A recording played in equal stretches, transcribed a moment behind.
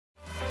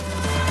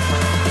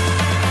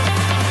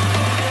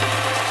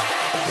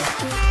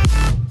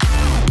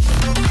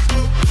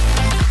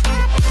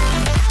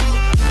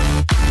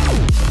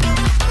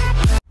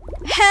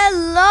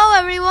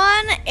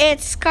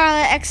it's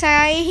Scarlet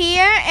XI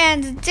here,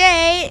 and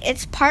today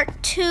it's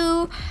part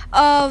 2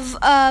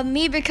 of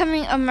me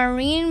becoming a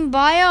marine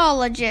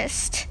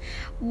biologist.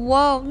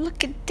 Whoa,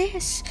 look at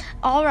this.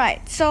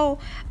 Alright, so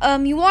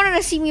you wanted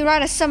to see me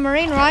ride a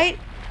submarine, right?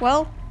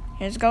 Well,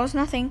 here goes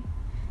nothing.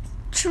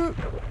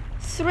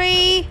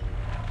 3,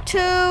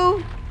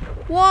 2,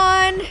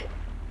 1.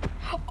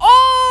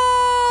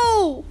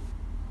 Oh!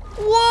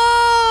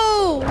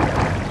 Whoa!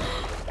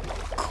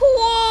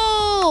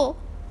 Cool!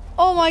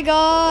 Oh my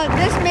god,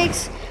 this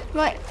makes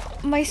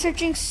my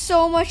searching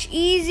so much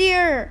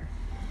easier.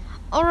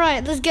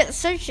 Alright, let's get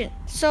searching.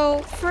 So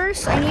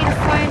first I need to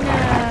find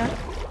a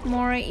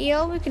moray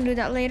eel. We can do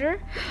that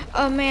later.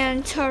 A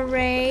manta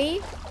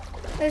ray.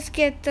 Let's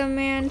get the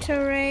manta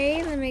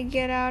ray. Let me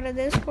get out of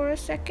this for a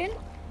second.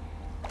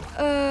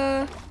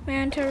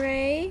 Manta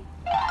ray.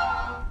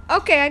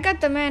 Okay, I got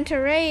the manta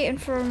ray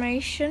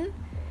information.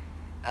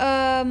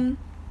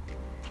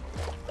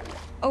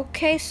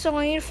 Okay, so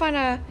I need to find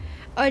a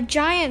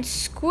giant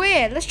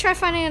squid. Let's try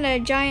finding a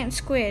giant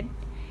squid.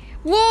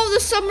 Whoa, the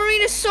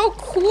submarine is so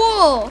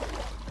cool.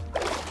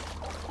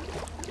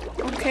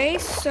 Okay,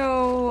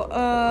 so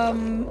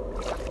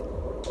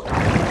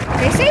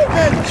they say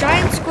the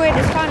giant squid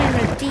is found in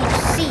the deep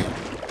sea.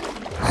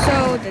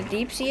 So the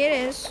deep sea it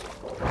is.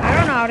 I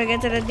don't know how to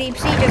get to the deep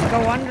sea. Just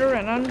go under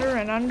and under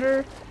and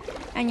under,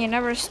 and you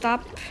never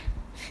stop.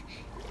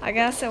 I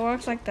guess it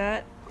works like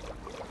that.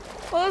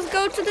 Well, let's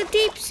go to the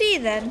deep sea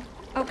then.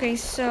 Okay,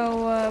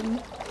 so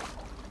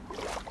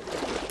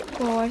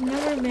whoa, I've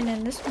never been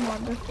in this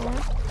mod before.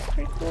 It's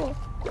pretty cool.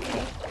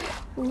 Okay.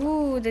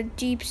 Ooh, the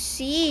deep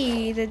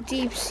sea. The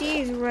deep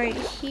sea is right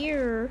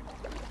here.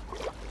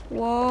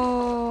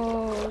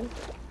 Whoa.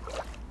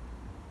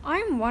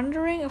 I'm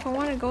wondering if I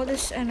want to go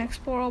this and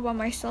explore all by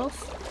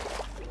myself.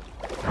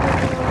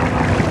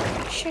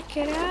 Whoa, check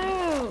it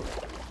out.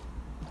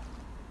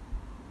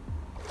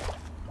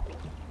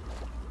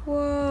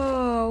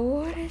 Whoa,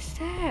 what is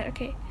that?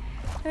 Okay,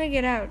 let me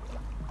get out.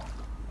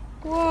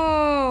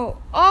 Whoa,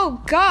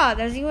 oh god,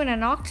 there's even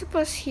an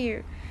octopus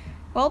here.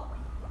 Well,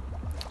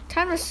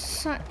 time to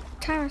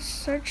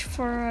search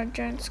for a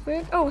giant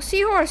squid. Oh,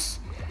 seahorse.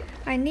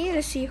 I need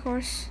a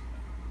seahorse.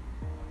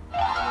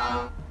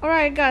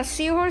 Alright, got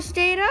seahorse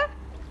data.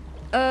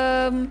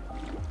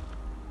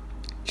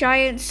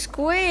 Giant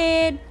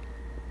squid.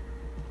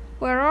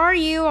 Where are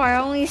you? I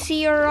only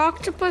see your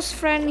octopus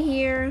friend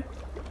here.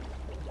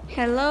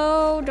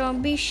 Hello,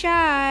 don't be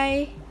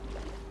shy.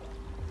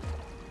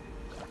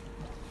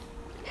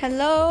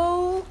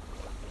 Hello?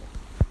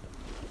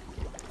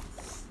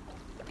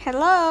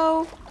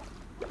 Hello?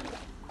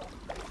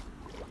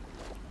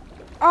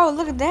 Oh,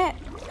 look at that.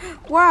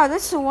 Wow,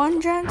 that's the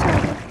one giant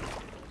turtle.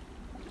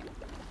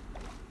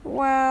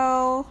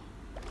 Well,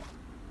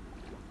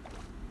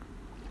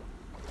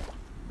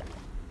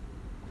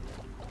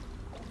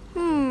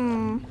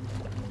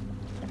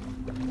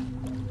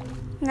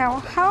 now,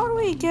 how do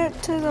we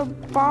get to the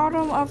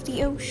bottom of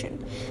the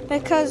ocean?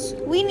 Because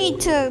we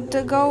need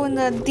to go in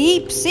the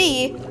deep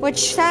sea,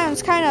 which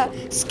sounds kind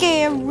of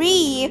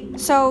scary.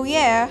 So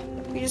yeah,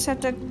 we just have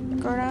to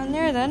go down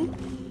there then.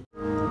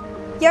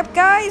 Yep,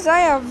 guys, I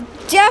have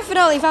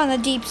definitely found the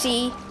deep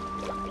sea.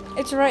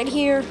 It's right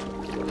here.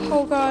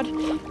 Oh god,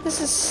 this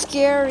is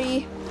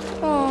scary.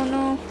 Oh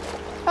no,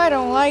 I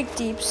don't like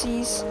deep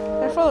seas.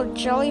 They're full of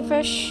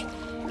jellyfish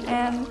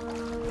and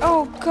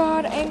oh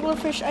god,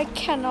 anglerfish. I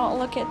cannot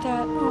look at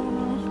that. Oh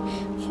no.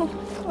 Oh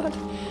my god.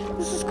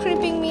 This is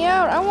creeping me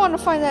out. I want to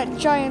find that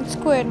giant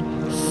squid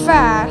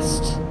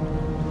fast.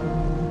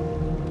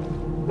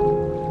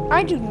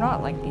 I do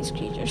not like these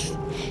creatures.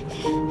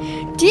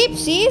 Deep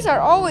seas are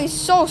always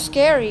so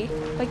scary.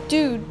 Like,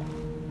 dude.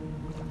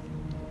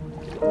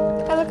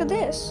 Hey, look at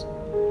this.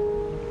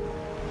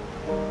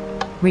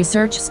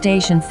 Research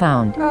station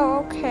found.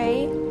 Oh,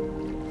 okay.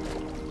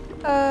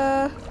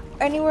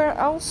 Anywhere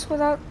else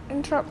without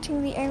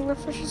interrupting the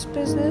anglerfish's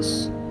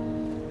business?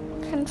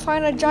 Can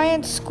find a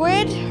giant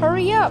squid?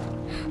 Hurry up!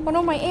 Oh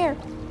no, my air.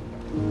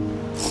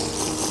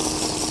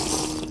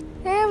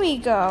 There we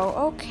go.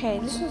 Okay,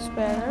 this is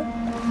better.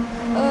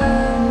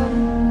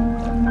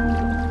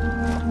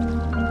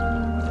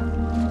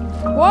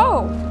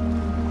 Whoa!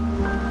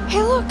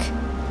 Hey, look!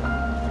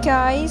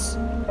 Guys.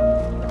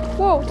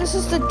 Whoa, this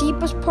is the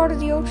deepest part of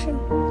the ocean.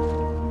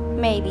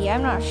 Maybe,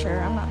 I'm not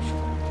sure.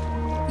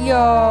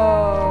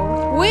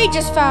 Yo, we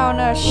just found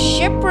a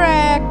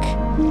shipwreck.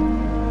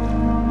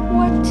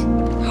 What?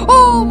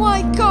 Oh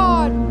my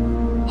god!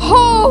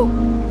 Oh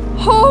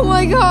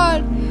my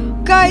god!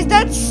 Guys,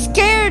 that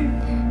scared.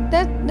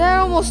 That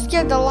almost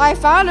scared the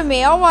life out of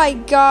me. Oh my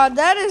god,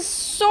 that is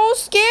so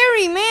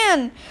scary,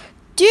 man.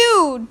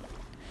 Dude.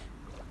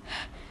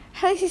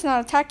 At least he's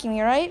not attacking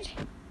me, right?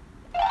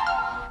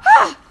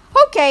 Ah!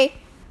 Okay,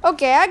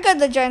 I got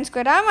the giant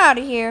squid. I'm out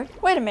of here.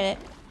 Wait a minute.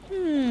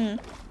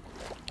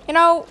 You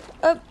know,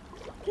 no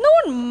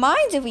one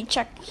minds if we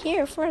check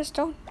here first,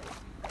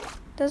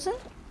 doesn't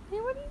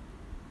anybody?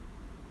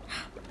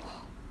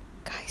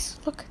 Guys,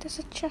 look, there's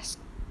a chest.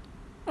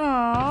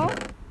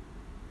 Aww.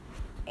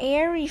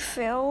 air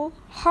refill,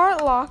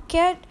 heart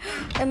locket.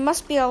 It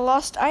must be a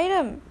lost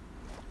item.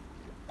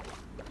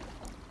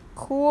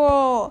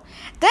 Cool.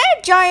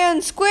 That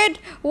giant squid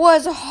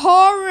was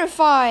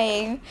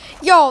horrifying.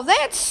 Yo,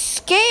 that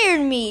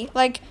scared me.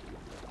 Like,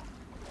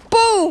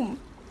 boom.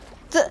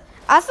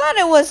 I thought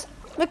it was,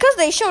 because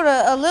they showed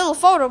a little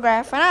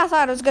photograph, and I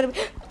thought it was gonna be.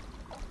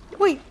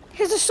 Wait,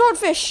 here's a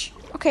swordfish.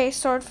 Okay,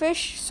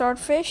 swordfish.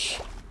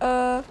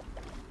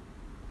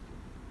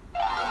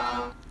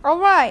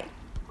 Alright.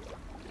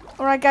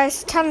 Alright,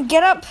 guys, time to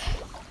get up.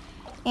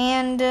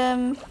 And,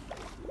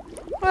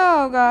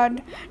 oh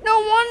god. No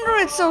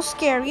wonder it's so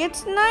scary.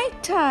 It's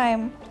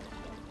nighttime.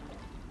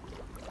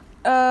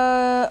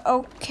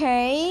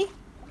 Okay.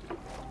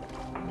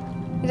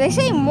 They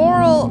say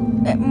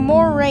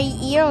moray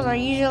eels are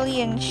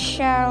usually in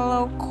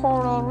shallow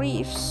coral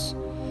reefs.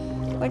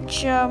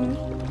 Which,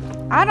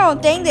 I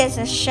don't think this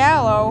is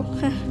shallow.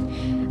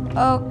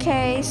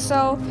 Okay,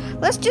 so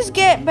let's just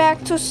get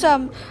back to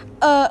some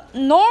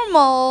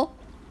normal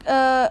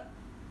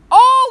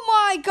oh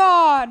my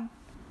god!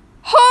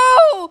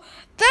 Oh,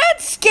 that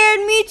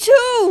scared me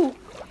too!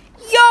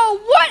 Yo,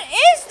 what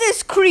is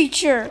this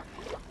creature?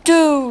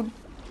 Dude,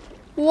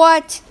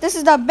 what? This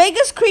is the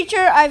biggest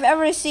creature I've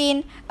ever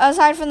seen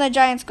aside from the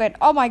giant squid.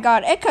 Oh my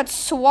god, it could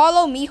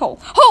swallow me whole.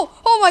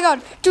 Oh my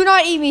god, do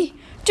not eat me.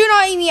 Do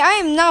not eat me. I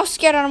am now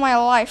scared out of my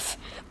life.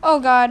 Oh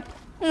god,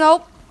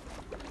 nope.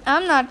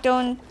 I'm not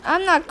going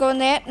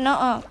there.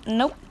 No,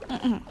 nope.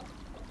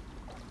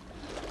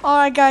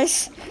 Alright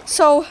guys,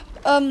 so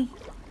now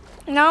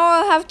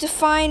I'll have to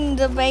find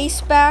the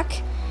base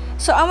back.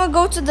 So I'm gonna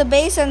go to the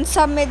base and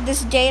submit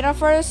this data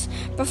first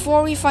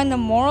before we find the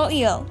moral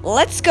eel.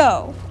 Let's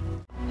go.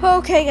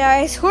 Okay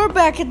guys, we're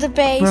back at the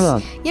base.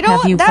 Brooke, you know have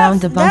what? you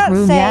found the bunk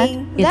room yet?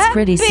 It's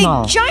pretty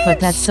small, but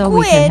that's so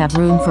we can have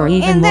room for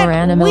even more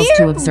animals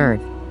to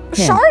observe.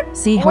 Hint,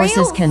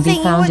 seahorses can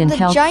be found in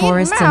kelp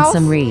forests and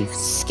some reefs.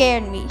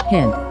 Scared me.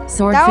 Hint,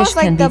 swordfish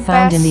can be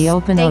found in the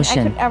open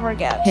ocean. I could ever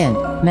get. Hint,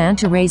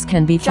 manta rays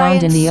can be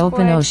found in the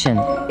open ocean.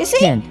 You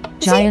see? Hint,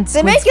 giant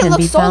squids can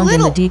be found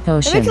in the deep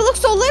ocean. They make it look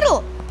so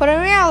little, but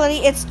in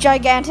reality, it's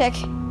gigantic.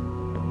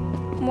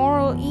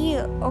 Moral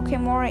eel. Okay,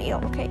 moral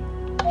eel. Okay.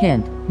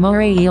 Hint,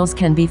 moray eels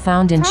can be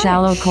found in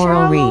shallow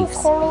coral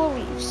reefs.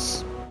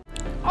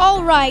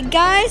 Alright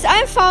guys,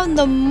 I found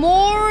the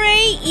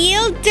moray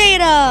eel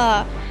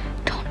data.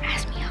 Don't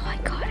ask me how I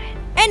got it.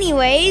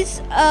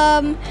 Anyways,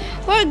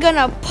 we're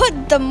gonna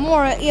put the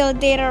moray eel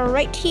data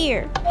right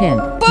here.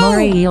 Hint,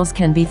 moray eels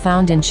can be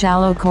found in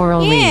shallow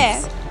coral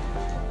reefs.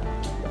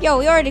 Yo,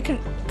 we already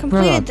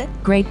completed the...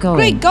 Great going.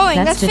 Great going.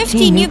 That's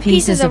 15 new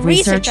pieces of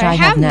research I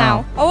have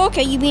now. Oh,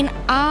 okay. You mean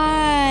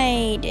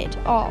I did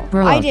all.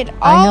 I did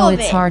all of it. I know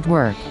it's hard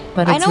work,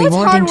 but it's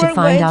rewarding to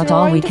find out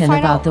all we can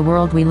about the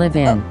world we live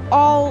in.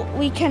 All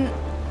we can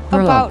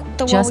about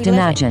the world just we live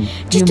imagine. in.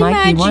 You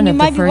might be one of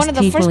the first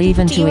people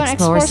even to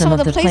explore some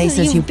of the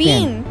places you've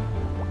been.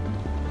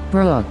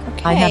 Brooke,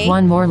 I have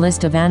one more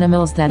list of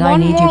animals that I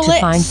need you to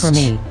find for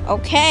me.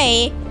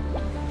 Okay.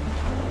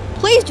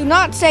 Please do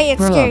not say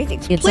it's scary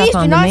things. It's Please up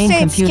on do the not main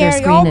say it's computer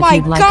scary. screen Oh my if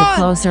you'd like a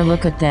closer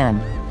look at them.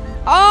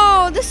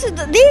 Oh, these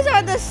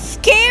are the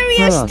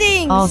scariest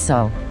things.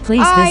 Also,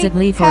 please visit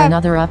Lee for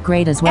another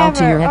upgrade as well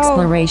to your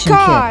exploration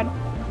kit.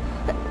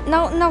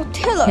 No,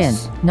 tell us. Hint,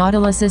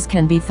 nautiluses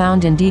can be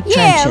found in deep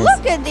trenches,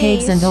 look at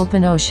caves and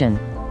open ocean.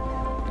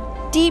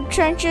 Deep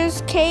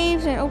trenches,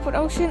 caves, and open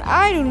ocean.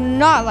 I do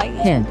not like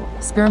these. Hint,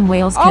 sperm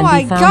whales can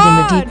be found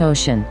in the deep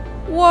ocean.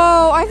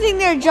 Whoa, I think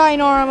they're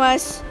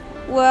ginormous.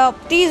 Well,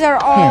 these are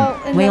all...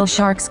 Hint, whale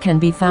sharks can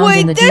be found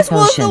in the deep ocean.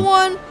 Wait, this was the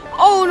one?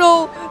 Oh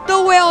no, the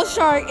whale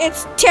shark.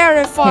 It's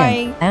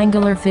terrifying. Hint,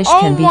 angler fish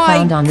can be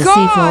found on the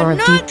seafloor of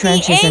deep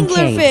trenches and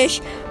caves.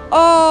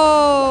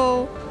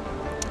 Oh,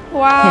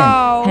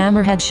 wow. Hint,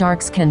 hammerhead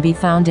sharks can be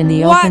found in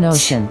the open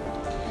ocean.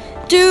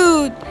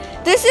 Dude,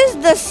 this is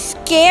the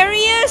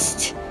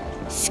scariest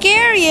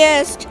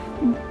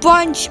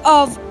bunch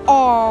of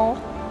all.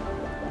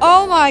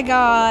 Oh my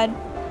god.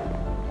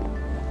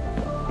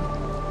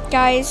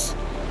 Guys,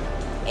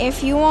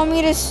 if you want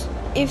to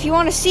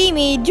see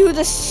me do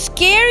the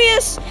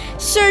scariest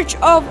search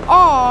of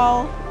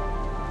all,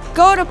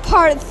 go to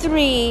part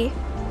 3.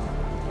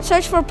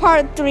 Search for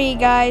part 3,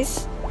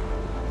 guys.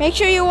 Make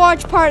sure you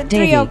watch part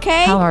 3,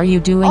 okay? How are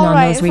you doing on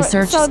those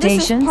research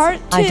stations?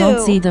 I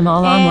don't see them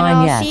all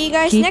online yet. See you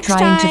guys Keep next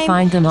trying time. to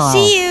find them all.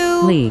 See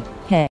you. Lee,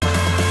 hey.